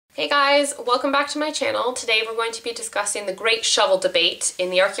Hey guys, welcome back to my channel. Today we're going to be discussing the great shovel debate in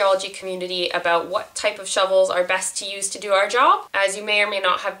the archaeology community about what type of shovels are best to use to do our job. As you may or may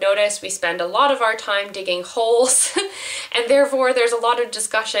not have noticed, we spend a lot of our time digging holes and therefore there's a lot of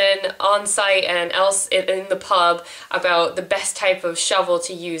discussion on site and else in the pub about the best type of shovel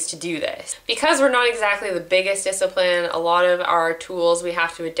to use to do this. Because we're not exactly the biggest discipline, a lot of our tools we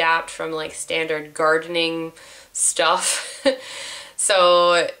have to adapt from like standard gardening stuff.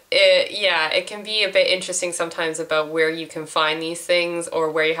 So it can be a bit interesting sometimes about where you can find these things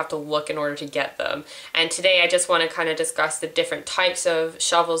or where you have to look in order to get them. And today I just want to kind of discuss the different types of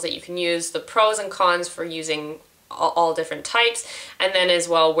shovels that you can use, the pros and cons for using all different types, and then as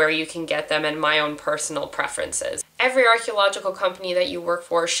well where you can get them and my own personal preferences. Every archaeological company that you work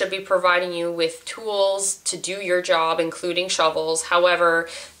for should be providing you with tools to do your job, including shovels. However,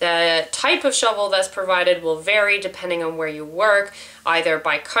 the type of shovel that's provided will vary depending on where you work, either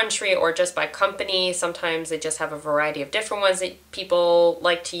by country or just by company. Sometimes they just have a variety of different ones that people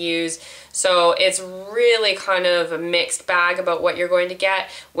like to use. So it's really kind of a mixed bag about what you're going to get,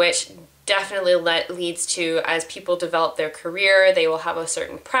 which definitely leads to, as people develop their career, they will have a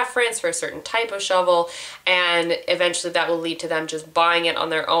certain preference for a certain type of shovel, and eventually that will lead to them just buying it on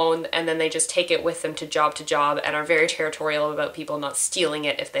their own, and then they just take it with them to job and are very territorial about people not stealing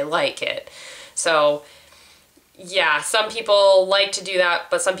it if they like it. So yeah, some people like to do that,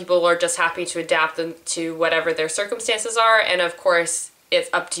 but some people are just happy to adapt them to whatever their circumstances are, and of course it's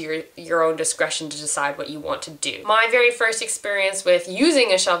up to your own discretion to decide what you want to do. My very first experience with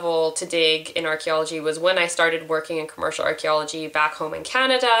using a shovel to dig in archaeology was when I started working in commercial archaeology back home in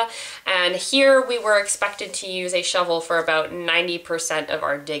Canada, and here we were expected to use a shovel for about 90% of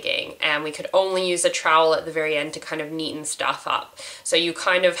our digging, and we could only use a trowel at the very end to kind of neaten stuff up. So you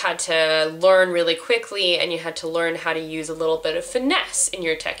kind of had to learn really quickly, and you had to learn how to use a little bit of finesse in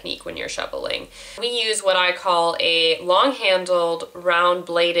your technique when you're shoveling. We use what I call a long-handled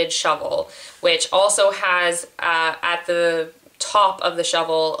round-bladed shovel, which also has at the top of the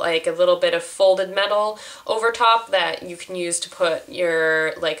shovel like a little bit of folded metal over top that you can use to put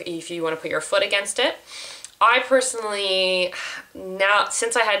your, like if you want to put your foot against it. I personally, now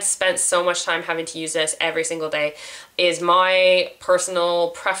since I had spent so much time having to use this every single day, is my personal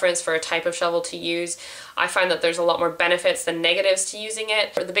preference for a type of shovel to use. I find that there's a lot more benefits than negatives to using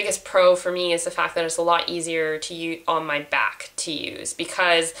it. The biggest pro for me is the fact that it's a lot easier to use on my back to use,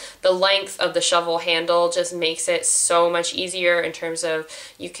 because the length of the shovel handle just makes it so much easier in terms of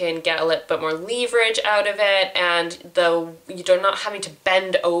you can get a little bit more leverage out of it, and you're not having to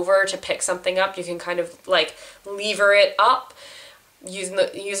bend over to pick something up. You can kind of like lever it up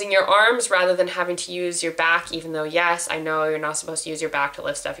using your arms rather than having to use your back, even though yes, I know you're not supposed to use your back to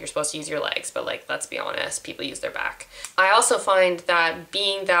lift stuff, you're supposed to use your legs, but like, let's be honest, people use their back. I also find that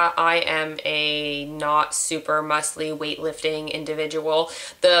being that I am a not super muscly weightlifting individual,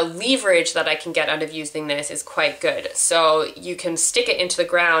 the leverage that I can get out of using this is quite good. So you can stick it into the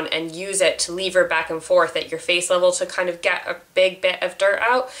ground and use it to lever back and forth at your face level to kind of get a big bit of dirt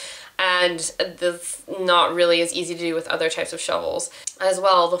out. And that's not really as easy to do with other types of shovels. As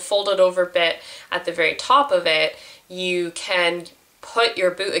well, the folded over bit at the very top of it, you can put your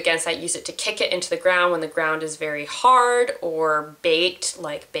boot against that, use it to kick it into the ground when the ground is very hard or baked,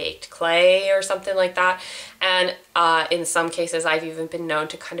 like baked clay or something like that. And in some cases, I've even been known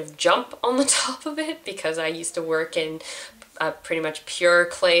to kind of jump on the top of it, because I used to work in a pretty much pure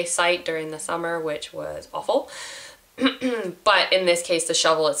clay site during the summer, which was awful. But in this case, the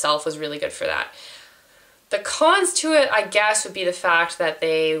shovel itself was really good for that. The cons to it, I guess, would be the fact that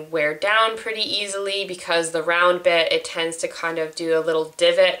they wear down pretty easily, because the round bit, it tends to kind of do a little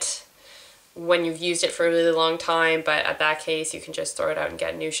divot when you've used it for a really long time, but at that case, you can just throw it out and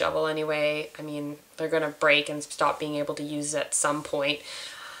get a new shovel anyway. I mean, they're gonna break and stop being able to use it at some point.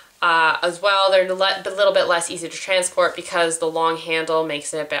 As well, they're a little bit less easy to transport, because the long handle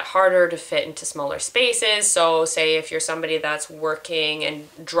makes it a bit harder to fit into smaller spaces. So say if you're somebody that's working and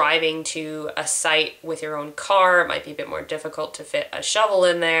driving to a site with your own car, it might be a bit more difficult to fit a shovel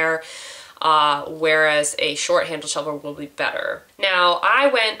in there, whereas a short-handled shovel will be better. Now,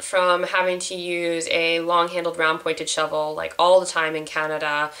 I went from having to use a long-handled round-pointed shovel like all the time in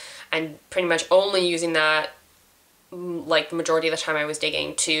Canada, and pretty much only using that like the majority of the time I was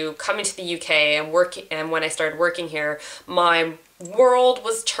digging, to coming to the UK and working, and when I started working here, my world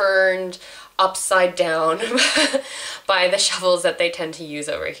was turned upside down by the shovels that they tend to use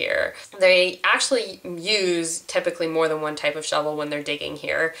over here. They actually use typically more than one type of shovel when they're digging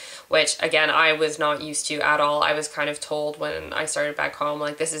here, which again, I was not used to at all. I was kind of told when I started back home,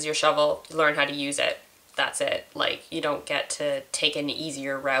 like, this is your shovel, learn how to use it. that's it. Like, you don't get to take an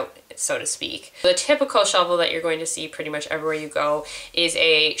easier route, so to speak. The typical shovel that you're going to see pretty much everywhere you go is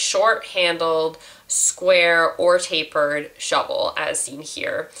a short-handled, square or tapered shovel, as seen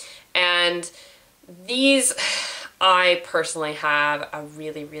here. And these, I personally have a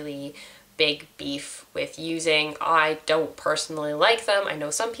really big beef with using. I don't personally like them. I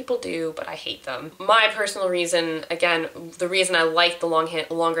know some people do, but I hate them. My personal reason, again, the reason I like the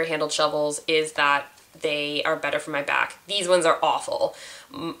longer handled shovels is that they are better for my back. These ones are awful.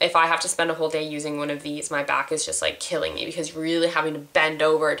 If I have to spend a whole day using one of these, my back is just like killing me because you're really having to bend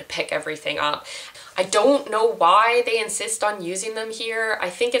over to pick everything up. I don't know why they insist on using them here. I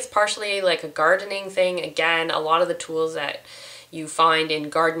think it's partially like a gardening thing. Again, a lot of the tools that you find in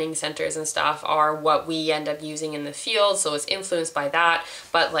gardening centers and stuff are what we end up using in the field, so it's influenced by that.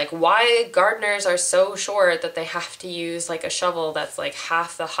 But like, why gardeners are so short that they have to use like a shovel that's like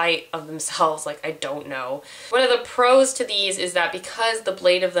half the height of themselves, like, I don't know. One of the pros to these is that because the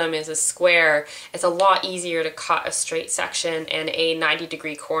blade of them is a square, it's a lot easier to cut a straight section and a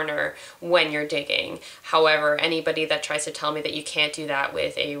 90-degree corner when you're digging. However, anybody that tries to tell me that you can't do that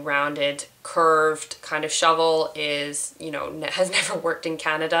with a rounded, curved kind of shovel is, you know, has never worked in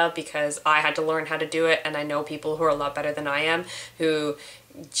Canada, because I had to learn how to do it, and I know people who are a lot better than I am who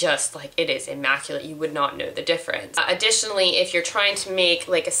just like, it is immaculate. You would not know the difference. Additionally, if you're trying to make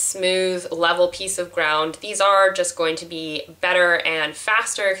like a smooth, level piece of ground, these are just going to be better and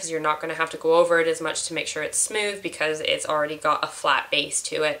faster because you're not going to have to go over it as much to make sure it's smooth, because it's already got a flat base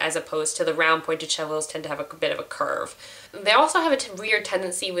to it, as opposed to the round pointed shovels tend to have a bit of a curve. They also have a weird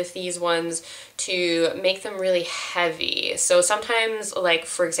tendency with these ones to make them really heavy. So sometimes, like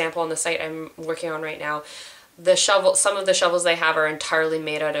for example on the site I'm working on right now, some of the shovels they have are entirely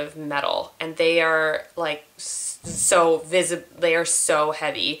made out of metal, and they are like they are so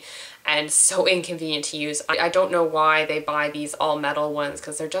heavy and so inconvenient to use. I don't know why they buy these all metal ones,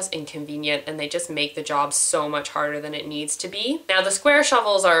 because they're just inconvenient and they just make the job so much harder than it needs to be. Now the square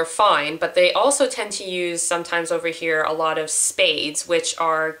shovels are fine, but they also tend to use sometimes over here a lot of spades, which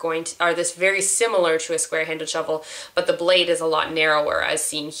are this very similar to a square handled shovel, but the blade is a lot narrower, as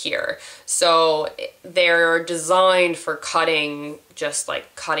seen here. So they're designed for cutting, just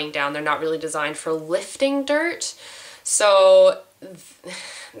like cutting down. They're not really designed for lifting dirt. So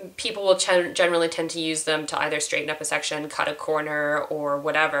people will generally tend to use them to either straighten up a section, cut a corner, or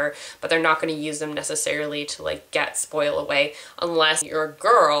whatever, but they're not going to use them necessarily to like get spoil away, unless you're a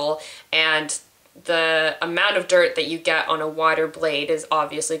girl and the amount of dirt that you get on a wider blade is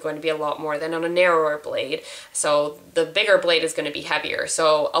obviously going to be a lot more than on a narrower blade. So the bigger blade is going to be heavier.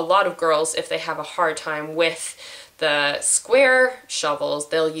 So a lot of girls, if they have a hard time with the square shovels,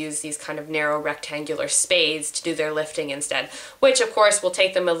 they'll use these kind of narrow rectangular spades to do their lifting instead, which of course will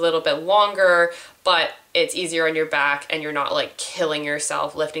take them a little bit longer, but it's easier on your back and you're not like killing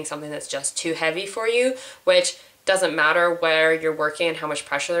yourself lifting something that's just too heavy for you, which doesn't matter where you're working and how much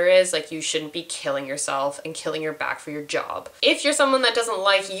pressure there is. Like, you shouldn't be killing yourself and killing your back for your job. If you're someone that doesn't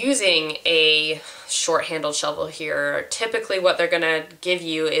like using a short-handled shovel here, typically what they're gonna give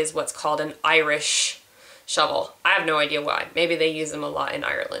you is what's called an Irish shovel. I have no idea why. Maybe they use them a lot in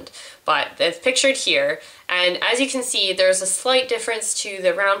Ireland, but it's pictured here. And as you can see, there's a slight difference to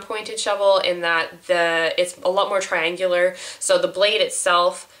the round pointed shovel in that it's a lot more triangular. So the blade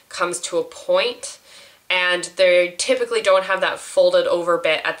itself comes to a point, and they typically don't have that folded over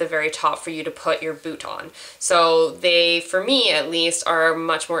bit at the very top for you to put your boot on. So they, for me at least, are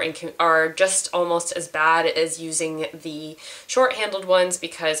much more, are just almost as bad as using the short-handled ones,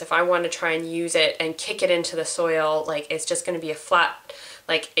 because if I want to try and use it and kick it into the soil, like, it's just going to be a flat,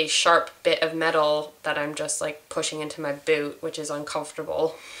 like a sharp bit of metal that I'm just like pushing into my boot, which is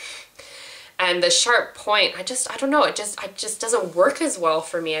uncomfortable. And the sharp point, I don't know, it just doesn't work as well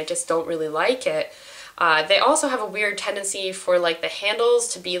for me. I just don't really like it. They also have a weird tendency for like the handles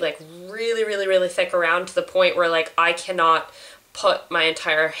to be like really thick around, to the point where like I cannot put my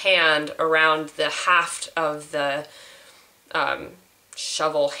entire hand around the haft of the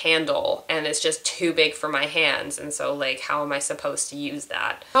shovel handle, and it's just too big for my hands, and so like how am I supposed to use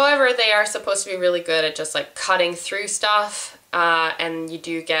that? However, they are supposed to be really good at just like cutting through stuff, and you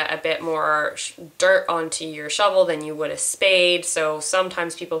do get a bit more dirt onto your shovel than you would a spade, so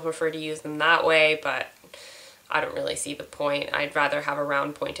sometimes people prefer to use them that way, but I don't really see the point. I'd rather have a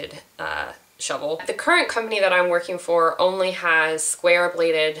round pointed shovel. The current company that I'm working for only has square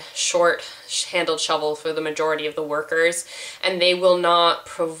bladed, short handled shovel for the majority of the workers, and they will not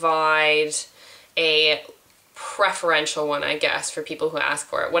provide a preferential one, I guess, for people who ask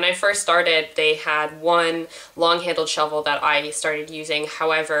for it. When I first started, they had one long-handled shovel that I started using.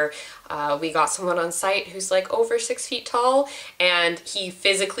 However, we got someone on site who's like over 6 feet tall, and he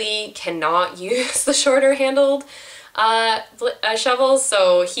physically cannot use the shorter handled shovels,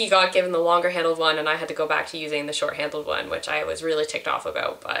 so he got given the longer handled one, and I had to go back to using the short handled one, which I was really ticked off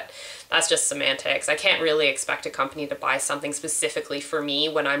about, but that's just semantics. I can't really expect a company to buy something specifically for me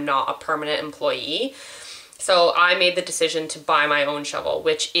when I'm not a permanent employee. So I made the decision to buy my own shovel,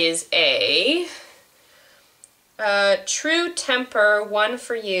 which is a True Temper 1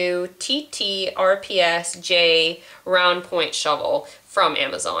 for You TT RPS J round point shovel from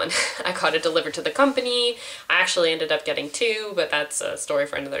Amazon. I got it delivered to the company. I actually ended up getting 2, but that's a story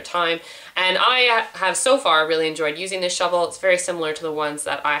for another time. And I have so far really enjoyed using this shovel. It's very similar to the ones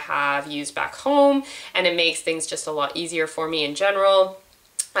that I have used back home, and it makes things just a lot easier for me in general.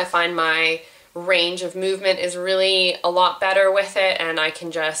 I find my range of movement is really a lot better with it, and I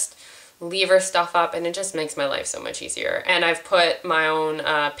can just lever stuff up, and it just makes my life so much easier. And I've put my own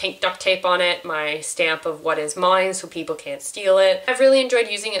pink duct tape on it, my stamp of what is mine, so people can't steal it. I've really enjoyed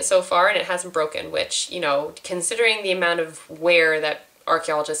using it so far, and it hasn't broken, which, you know, considering the amount of wear that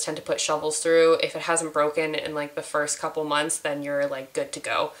archaeologists tend to put shovels through, if it hasn't broken in like the first couple months, then you're like good to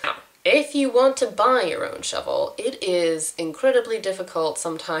go. Now, if you want to buy your own shovel, it is incredibly difficult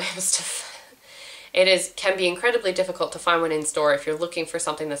sometimes to can be incredibly difficult to find one in store if you're looking for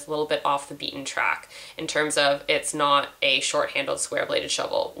something that's a little bit off the beaten track in terms of it's not a short-handled square-bladed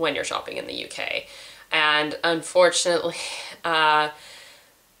shovel when you're shopping in the UK. And unfortunately,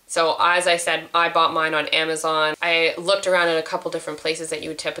 so as I said, I bought mine on Amazon. I looked around at a couple different places that you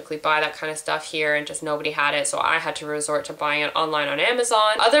would typically buy that kind of stuff here, and just nobody had it, so I had to resort to buying it online on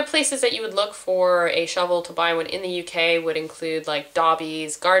Amazon. Other places that you would look for a shovel to buy one in the UK would include like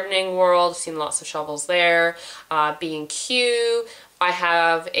Dobby's Gardening World. I've seen lots of shovels there. B&Q. I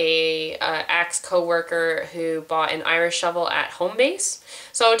have a ex-coworker who bought an Irish shovel at Homebase.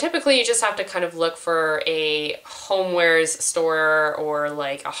 So typically you just have to kind of look for a homewares store or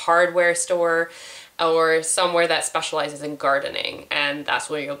like a hardware store or somewhere that specializes in gardening, and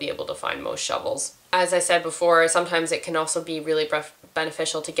that's where you'll be able to find most shovels. As I said before, sometimes it can also be really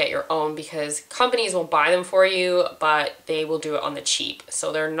beneficial to get your own because companies will buy them for you, but they will do it on the cheap.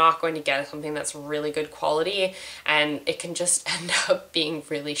 So they're not going to get something that's really good quality, and it can just end up being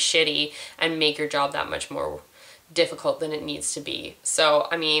really shitty and make your job that much more difficult than it needs to be. So,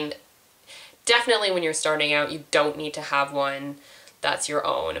 I mean, definitely when you're starting out, you don't need to have one that's your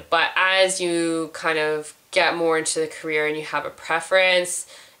own. But as you kind of get more into the career and you have a preference,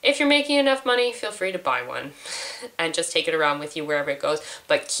 if you're making enough money, feel free to buy one and just take it around with you wherever it goes,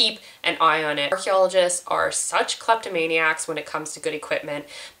 but keep an eye on it. Archaeologists are such kleptomaniacs when it comes to good equipment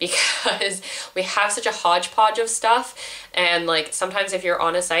because we have such a hodgepodge of stuff, and like sometimes if you're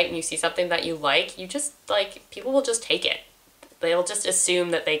on a site and you see something that you like, you just like, people will just take it. They'll just assume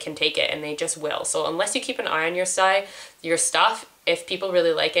that they can take it, and they just will. So unless you keep an eye on your stuff, if people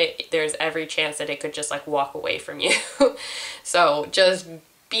really like it, there's every chance that it could just like walk away from you. So just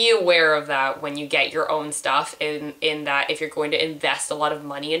be aware of that when you get your own stuff, in that if you're going to invest a lot of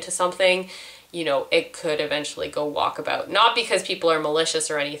money into something, you know, it could eventually go walkabout. Not because people are malicious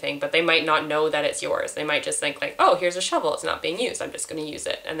or anything, but they might not know that it's yours. They might just think like, oh, here's a shovel, it's not being used, I'm just going to use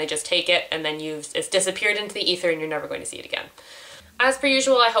it. And they just take it, and then it's disappeared into the ether and you're never going to see it again. As per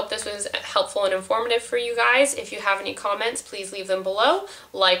usual, I hope this was helpful and informative for you guys. If you have any comments, please leave them below.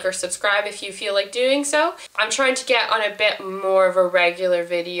 Like or subscribe if you feel like doing so. I'm trying to get on a bit more of a regular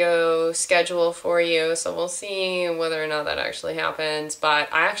video schedule for you, so we'll see whether or not that actually happens.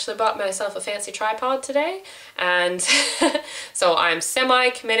 But I actually bought myself a fancy tripod today, and so I'm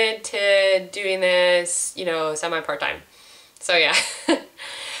semi-committed to doing this, you know, semi-part-time. So yeah.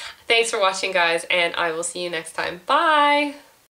 Thanks for watching, guys, and I will see you next time. Bye!